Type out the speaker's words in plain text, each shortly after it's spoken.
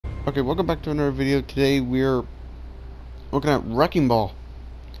Okay, welcome back to another video. Today we're looking at Wrecking Ball.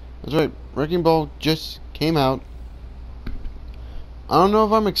 That's right, Wrecking Ball just came out. I don't know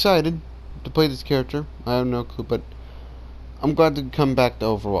if I'm excited to play this character. I have no clue, but I'm glad to come back to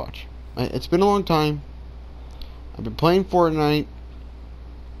Overwatch. It's been a long time. I've been playing Fortnite.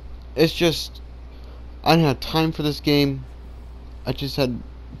 It's just, I didn't have time for this game. I just had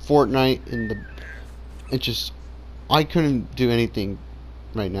Fortnite and I couldn't do anything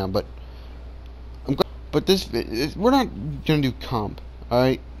right now, but I'm glad. But we're not gonna do comp.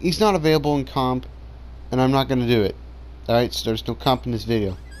 Alright, he's not available in comp, and I'm not gonna do it. Alright, so there's no comp in this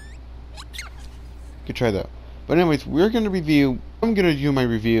video. Could try that. But anyways, I'm gonna do my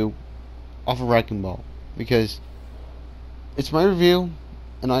review off of Wrecking Ball because it's my review,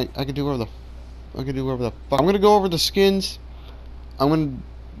 and I can do whatever the fuck. I'm gonna go over the skins. I'm gonna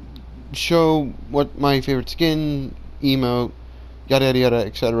show what my favorite skin, emote, yada yada yada,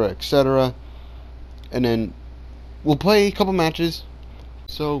 etc, etc, and then we'll play a couple matches.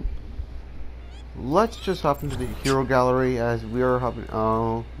 So let's just hop into the hero gallery as we are hopping.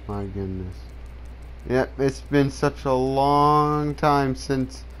 Oh my goodness, yeah, it's been such a long time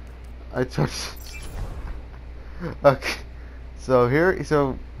since I touched. Okay, so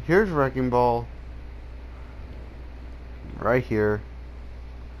here's Wrecking Ball right here.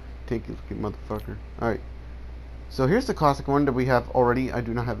 Take it, motherfucker. Alright, so here's the classic one that we have already. I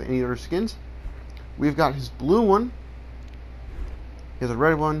do not have any other skins. We've got his blue one, here's a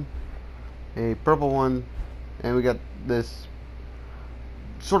red one, a purple one, and we got this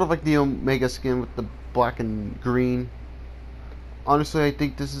sort of like the Omega skin with the black and green. Honestly, I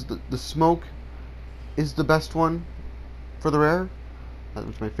think this is the smoke is the best one for the rare. That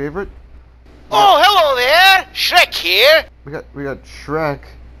was my favorite. Oh, hello there! Shrek here! We got Shrek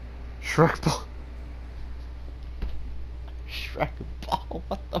Ball. Shrek Ball,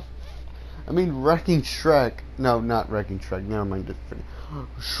 what the I mean Wrecking Shrek. No, not Wrecking Shrek, never mind.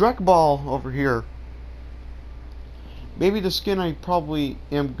 Shrek Ball over here. Maybe the skin I probably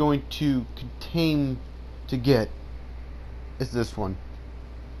am going to contain to get is this one.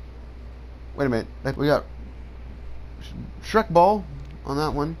 Wait a minute, we got Shrek Ball on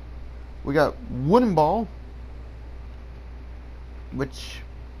that one. We got Wooden Ball, which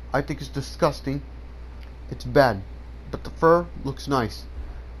I think is disgusting. It's bad, but the fur looks nice.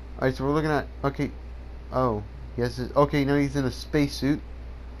 Alright, so we're looking at, okay, oh, yes, okay, now he's in a spacesuit.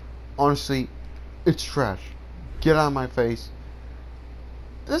 Honestly, it's trash. Get out of my face.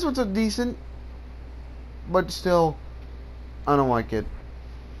 This one's a decent, but still, I don't like it.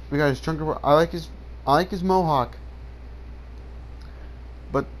 We got his chunker. I like his mohawk,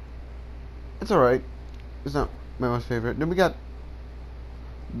 but it's alright. It's not my most favorite. Then we got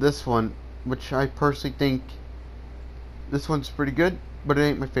this one, which I personally think this one's pretty good, but it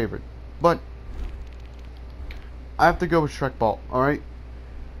ain't my favorite. But I have to go with Shrek Ball. Alright,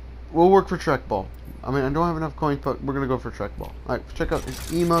 we'll work for Shrek Ball. I mean, I don't have enough coins, but we're gonna go for Shrek Ball. Alright, check out his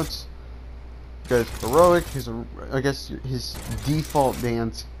emotes. Guys, heroic. I guess his default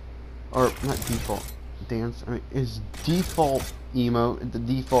dance, or not default dance. I mean, his default emote. The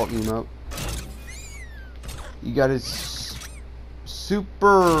default emote. You got his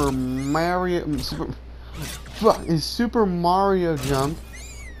Super Mario jump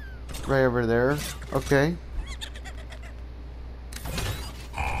right over there. Okay.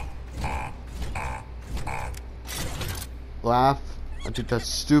 Laugh. I think that's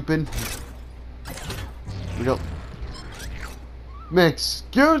stupid. We go.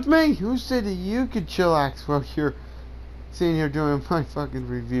 Excuse me? Who said that you could chillax while you're sitting here doing my fucking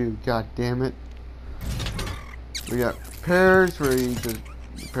review? God damn it. We got pairs where you just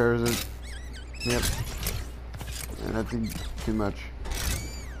pairs it. Yep. And I think too much.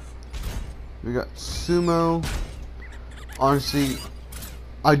 We got sumo. Honestly,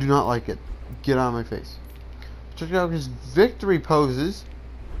 I do not like it. Get out of my face. Check out his victory poses.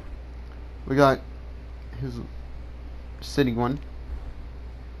 We got his sitting one.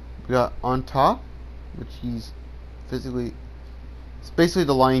 We got on top, which he's physically. It's basically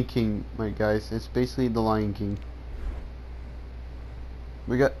the Lion King, my guys. It's basically the Lion King.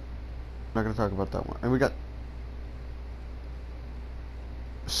 We got. I'm not gonna talk about that one. And we got.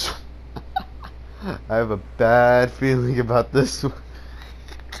 I have a bad feeling about this one.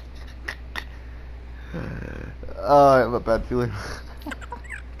 I have a bad feeling.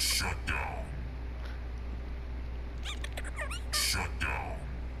 Shut down. Shut down.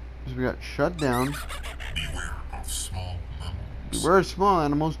 So we got shut down. Beware of small animals. Beware of small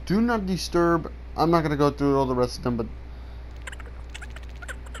animals. Do not disturb. I'm not gonna go through all the rest of them, but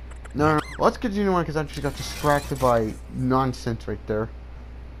no. Let's continue on because I just got distracted by nonsense right there.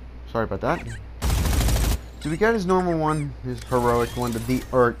 Sorry about that. So we got his normal one, his heroic one,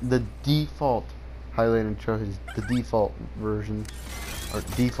 the default highlight and show the default version, or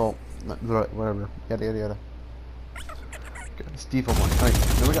default, whatever, yada yada yada. Got this default one. Alright,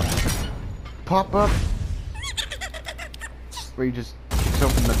 then we got pop up, where you just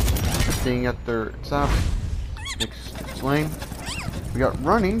open the thing at their top. Explain. We got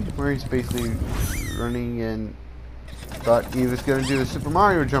running, where he's basically running and thought he was gonna do the Super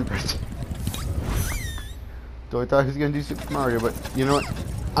Mario jumpers. So I thought he was gonna do Super Mario, but you know what?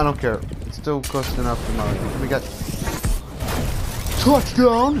 I don't care. It's still close enough to Mario. We got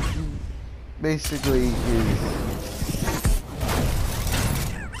touchdown. Basically,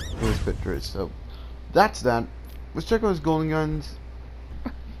 his picture is so. That's that. Let's check out his golden guns.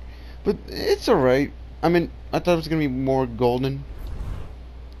 But it's alright. I mean, I thought it was gonna be more golden.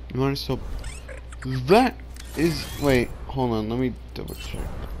 You want to? So that is. Wait, hold on. Let me double check.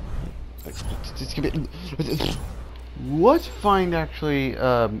 Let's find actually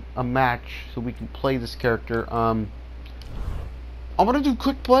a match so we can play this character. I'm gonna do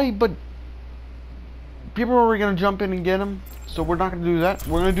quick play, but people are gonna jump in and get him, so we're not gonna do that.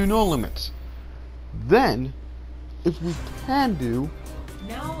 We're gonna do no limits. Then, if we can do,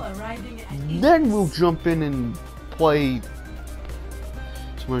 then we'll jump in and play.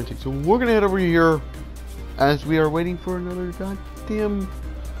 So we're gonna head over here as we are waiting for another goddamn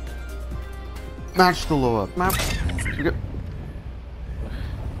match to load up. Map.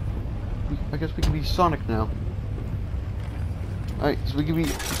 I guess we can be Sonic now. Alright, so we can be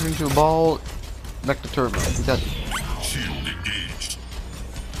turning to a ball. Back to turbo. We got Shield engaged.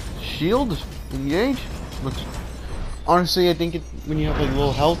 shield engaged. Looks. Honestly, I think when you have like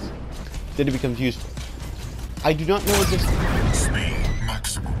low health, then it becomes useful. I do not know what this. Speed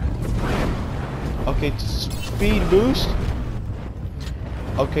maximum. Okay, it's a speed boost.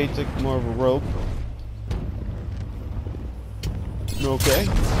 Okay, it's like more of a rope. Okay.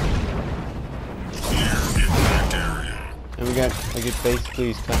 Clear impact area. And we got, like, it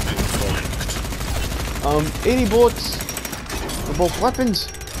basically is custom. 80 bullets for both weapons.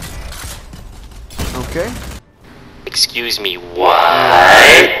 Okay. Excuse me,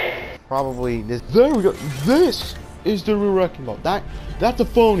 what? Probably this. There we go. This is the real wrecking ball. That's a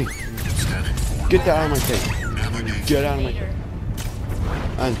phony. Scanning for Get that out of my face. navigation. Get out of my face.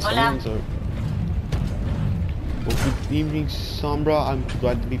 And someone's a. Well, good evening, Sombra. I'm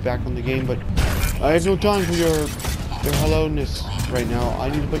glad to be back on the game, but I have no time for your hello-ness right now. I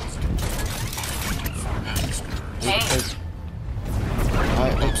need to put.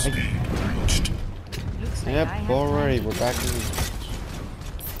 Speed reached. Yep, alrighty, we're back in.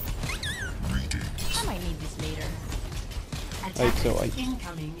 Reading. I might need this later. Right, so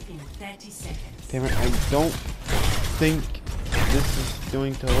Incoming in 30 seconds. damn it, I don't think this is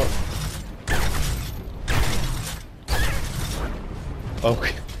going to work.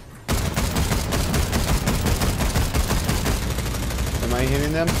 Okay. Am I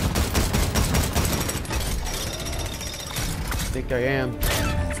hitting them? I think I am.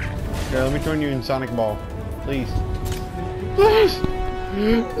 Here, let me turn you in Sonic Ball. Please. Please!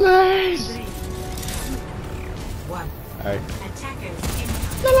 Please! Alright.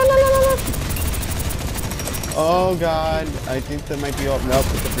 Oh god, I think that might be all. Nope,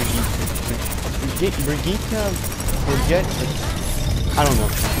 it's a Brigitte. I don't know.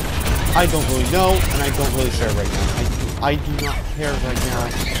 I don't really know, and I don't really care right now. I do not care right now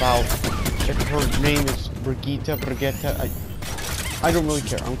about if her name is Brigitte. I don't really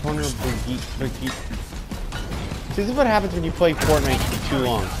care. I'm calling her Brigitte. See, this is what happens when you play Fortnite for too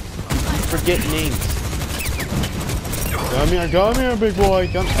long. You forget names. Come here, big boy.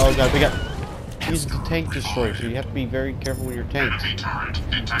 Come. Oh god, we got. He's the tank destroyer, so you have to be very careful with your tanks. Enemy turret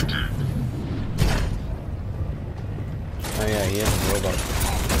detected. Oh yeah, he has a robot.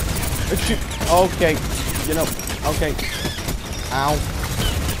 Okay, you know, okay. Ow.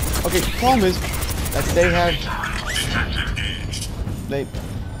 Okay, the problem is that they have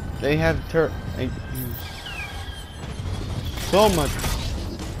they have so much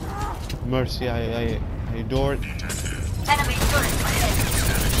mercy. I adore it.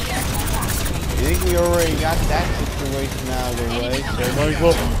 I think we already got that situation out of the way, so might as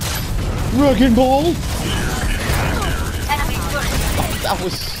well Wrecking Ball! That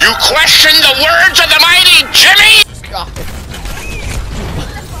was... You question the words of the mighty Jimmy? God.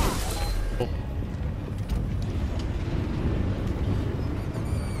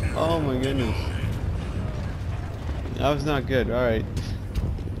 Oh my goodness. That was not good, alright.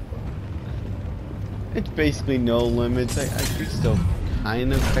 It's basically no limits. I still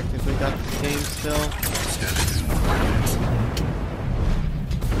kind of technically got the game still.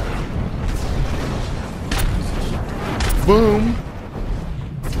 Boom.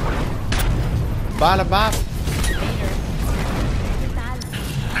 Bada bop.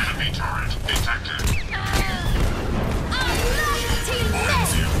 Enemy turret detected.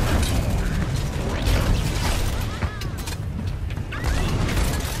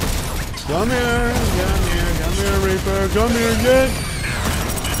 Come here, Reaper, come here, yeah.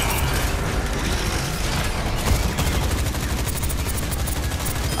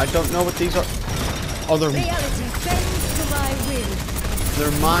 I don't know what these are. Oh, they're Reality bends to my will.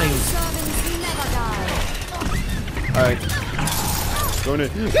 they're mine. Servants never die. All right, going in.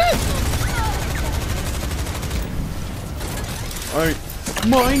 All right,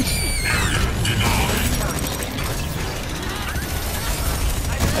 mine.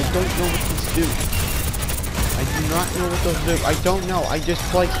 I don't know what these do. I do not know what those do. I don't know. I just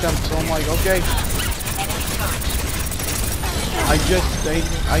placed them, so I'm like, okay. I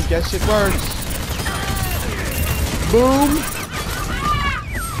guess it works. Boom.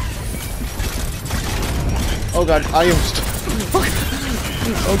 Oh god, I am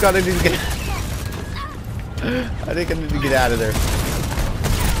oh god, I need to get I think I need to get out of there.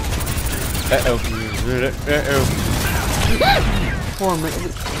 Uh-oh. Poor me. I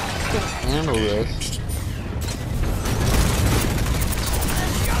can't handle this.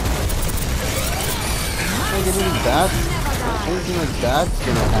 Anything like that's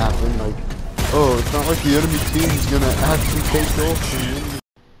gonna happen. Like, oh, it's not like the enemy team's gonna actually take off.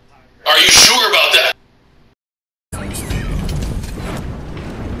 Are you sure about that?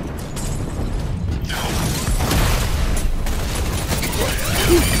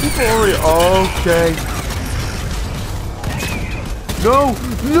 People already okay. No,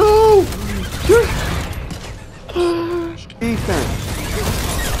 no. Defense.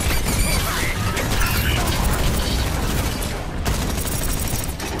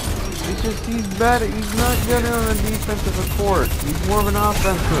 He's bad. He's not good on the defensive court. He's more of an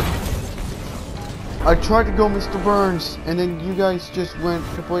offensive. I tried to go Mr. Burns, and then you guys just went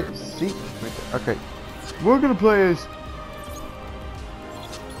complete. See? Okay. We're gonna play as.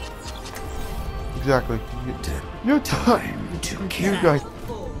 Exactly. You're time to kill. You guys.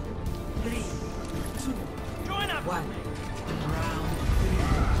 4, 3, 2, 1.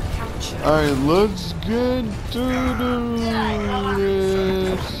 Capture. Alright, let's get to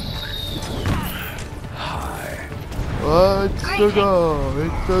this. Let's go.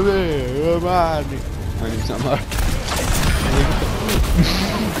 It's a there. My name's not Mark.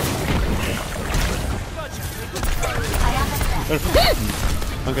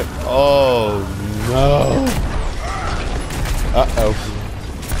 Okay. Oh no. Uh-oh.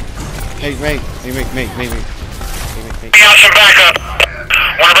 Hey, mate. Bring out some backup.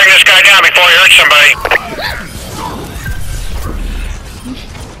 Want to bring this guy down before he hurts somebody.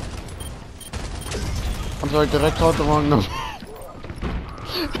 I'm sorry, did I call it the wrong number?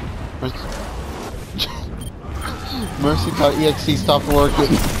 Mercy.exe stopped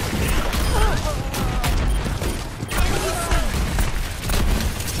working.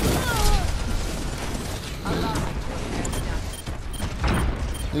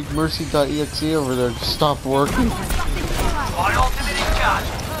 I think Mercy.exe over there just stopped working.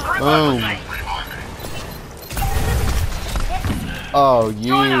 Boom. Oh,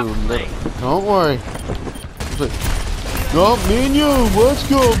 you little... Don't worry. No, me and you. Let's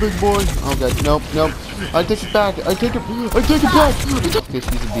go, big boy. Okay, nope. I take it back. I take it back. Guess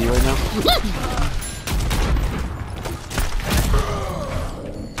he's a B right now.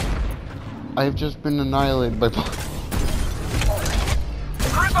 I have just been annihilated by...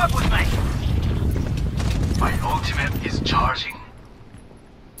 Group up with me. My ultimate is charging.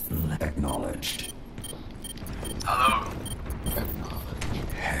 Acknowledged. Hello.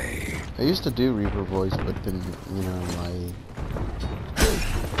 Hey. I used to do Reaper voice, but then, you know, I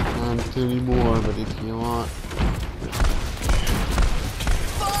can't anymore, but if you want...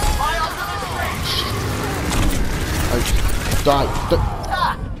 I died.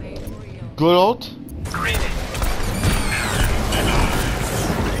 Good ult?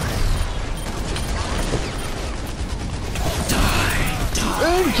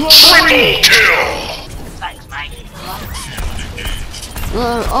 Triple kill! Thanks, mate.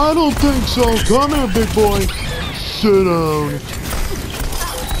 I don't think so. Come here, big boy. Sit down.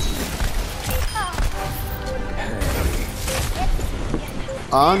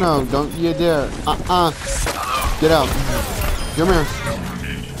 Oh no, don't you dare. Get out. Come here.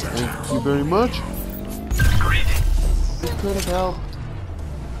 Thank you very much. This could have helped.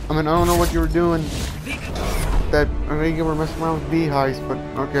 I mean, I don't know what you were doing. I think you were messing around with beehives, but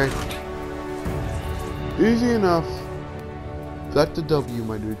okay. Easy enough. That's the W,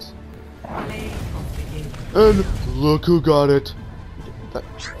 my dudes. Play of the game. And look who got it. That,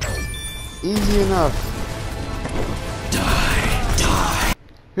 easy enough.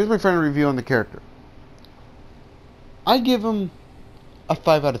 Here's my final review on the character. I give him a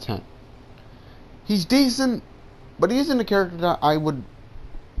 5 out of 10. He's decent, but he isn't a character that I would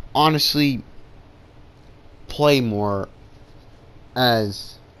honestly play more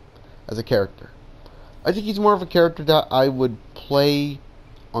as a character. I think he's more of a character that I would play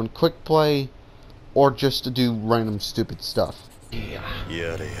on quick play or just to do random stupid stuff. Yada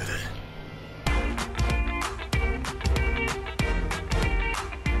yada.